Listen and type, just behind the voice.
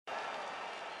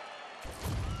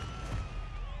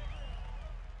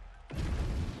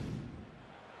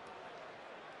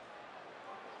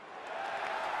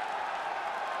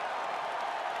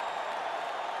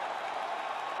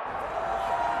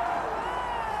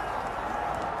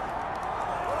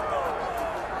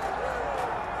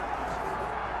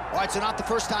right, so not the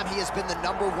first time he has been the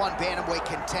 #1 bantamweight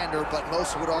contender, but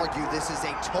most would argue this is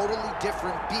a totally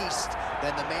different beast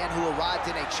than the man who arrived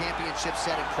in a championship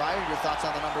setting prior. Your thoughts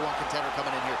on the #1 contender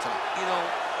coming in here tonight? You know,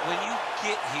 when you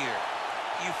get here,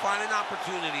 you find an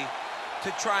opportunity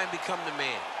to try and become the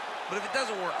man. But if it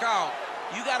doesn't work out,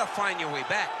 you got to find your way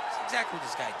back. That's exactly what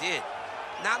this guy did.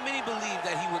 Not many believed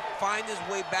that he would find his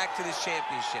way back to this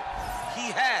championship.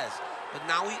 He has, but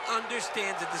now he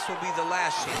understands that this will be the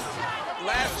last chance.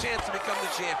 Last chance to become the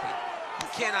champion. You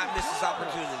cannot miss this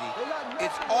opportunity.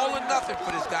 It's all or nothing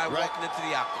for this guy walking into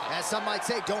the octagon. As some might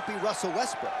say, don't be Russell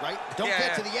Westbrook, right? Don't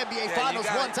get to the NBA Finals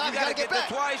one time, you gotta get back.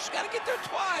 There twice. You gotta get there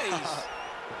twice.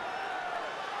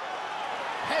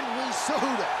 Henry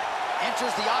Cejudo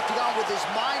enters the octagon with his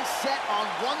mind set on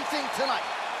one thing tonight,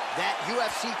 that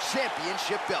UFC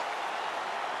championship belt.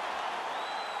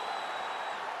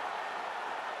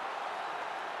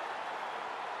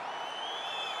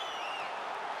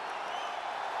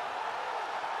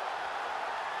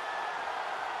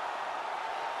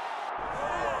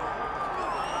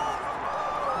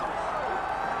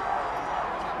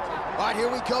 All right, here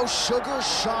we go, Sugar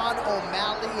Sean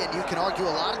O'Malley, and you can argue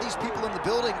a lot of these people in the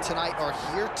building tonight are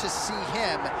here to see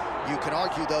him. You can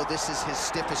argue, though, this is his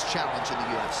stiffest challenge in the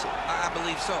UFC. I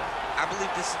believe so. I believe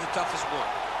this is the toughest one.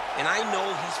 And I know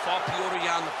he's fought Piotr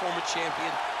Jan, the former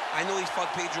champion. I know he's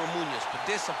fought Pedro Munoz, but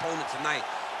this opponent tonight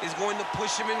is going to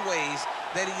push him in ways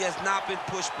that he has not been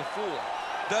pushed before.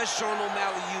 Does Sean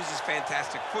O'Malley use his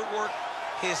fantastic footwork,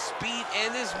 his speed,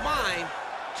 and his mind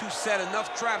to set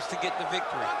enough traps to get the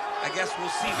victory? I guess we'll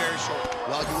see very shortly.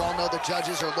 Well, you all know the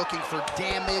judges are looking for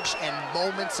damage and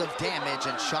moments of damage,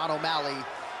 and Sean O'Malley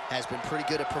has been pretty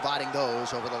good at providing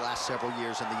those over the last several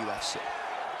years in the UFC.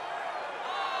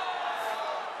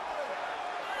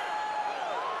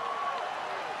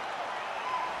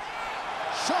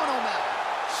 Sean O'Malley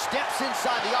steps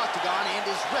inside the octagon and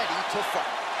is ready to fight.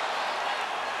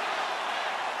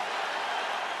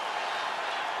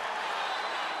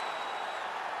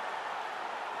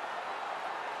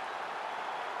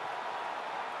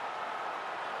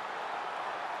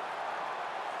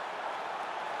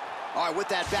 All right, with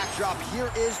that backdrop, here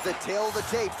is the tale of the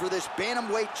tape for this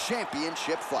bantamweight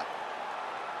championship fight.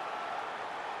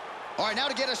 All right, now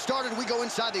to get us started, we go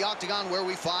inside the octagon where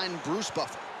we find Bruce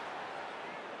Buffer.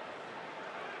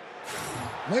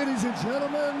 Ladies and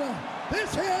gentlemen, this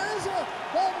is the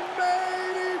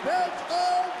main event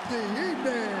of the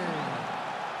evening.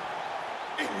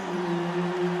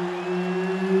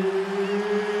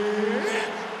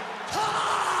 It's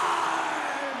time!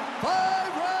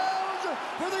 5 rounds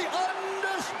for the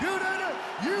undisputed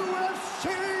UFC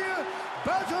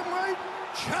Bantamweight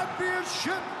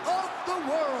Championship of the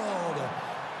world.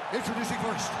 Introducing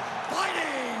first,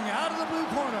 fighting out of the blue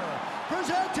corner,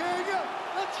 presenting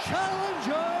the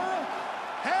challenger,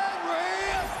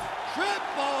 Henry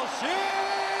Triple C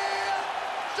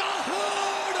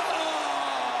Cejudo.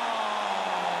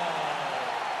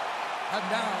 And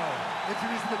now,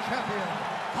 introducing the champion,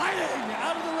 fighting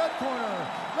out of the red corner,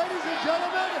 ladies and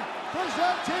gentlemen,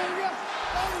 presenting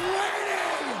the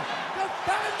reigning,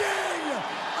 defending,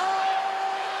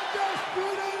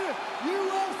 undisputed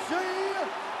UFC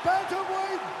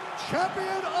Bantamweight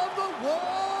Champion of the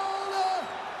World,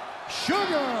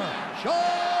 Sugar Sean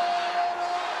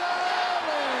O'Malley.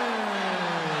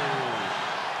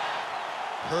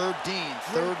 Herb Dean,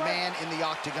 third man in the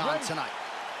octagon tonight.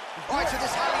 All right, so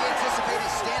this highly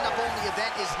anticipated stand-up only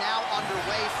event is now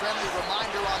underway. Friendly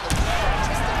reminder on the board,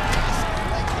 just a massive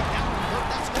leg kick. Now, Herb,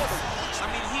 that's more than once. I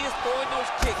mean, he is throwing those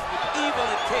kicks with evil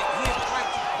intent. He is trying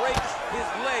to break his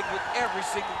leg with every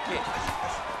single kick.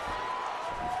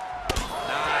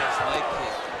 Nice leg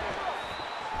kick.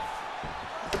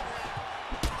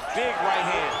 Big right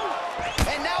hand.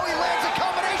 And now he lands a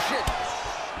combination.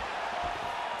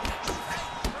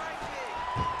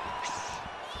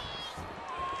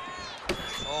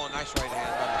 Oh, nice right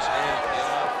hand on the chin.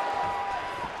 Yeah.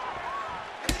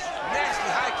 Nasty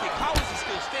high kick. How is he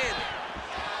still standing?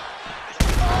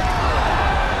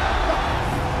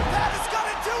 That is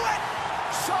gonna do it!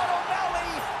 Sean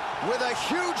O'Malley with a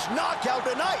huge knockout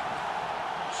tonight.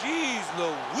 Jeez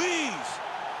Louise.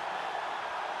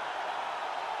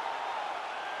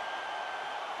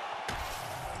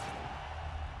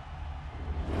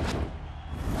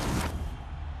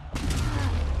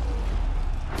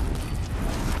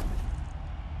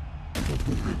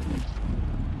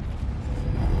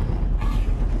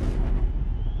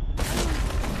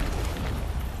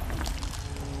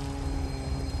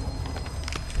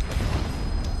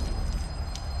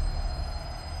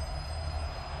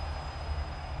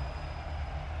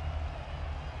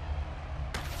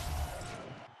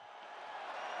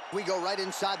 We go right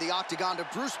inside the octagon to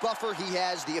Bruce Buffer. He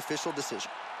has the official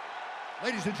decision.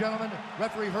 Ladies and gentlemen,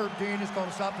 referee Herb Dean is going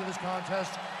to stop to this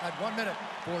contest at 1 minute,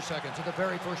 4 seconds of the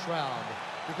very first round.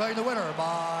 Declaring the winner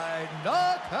by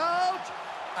knockout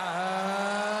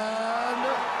and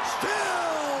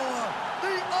still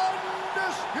the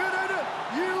undisputed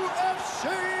UFC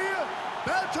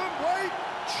bantamweight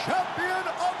champion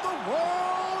of the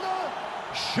world,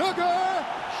 Sugar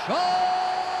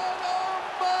Sean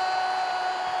O'Malley.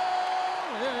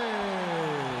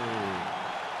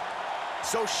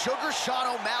 So Sugar Sean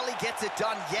O'Malley gets it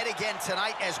done yet again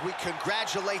tonight as we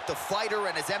congratulate the fighter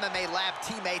and his MMA Lab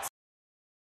teammates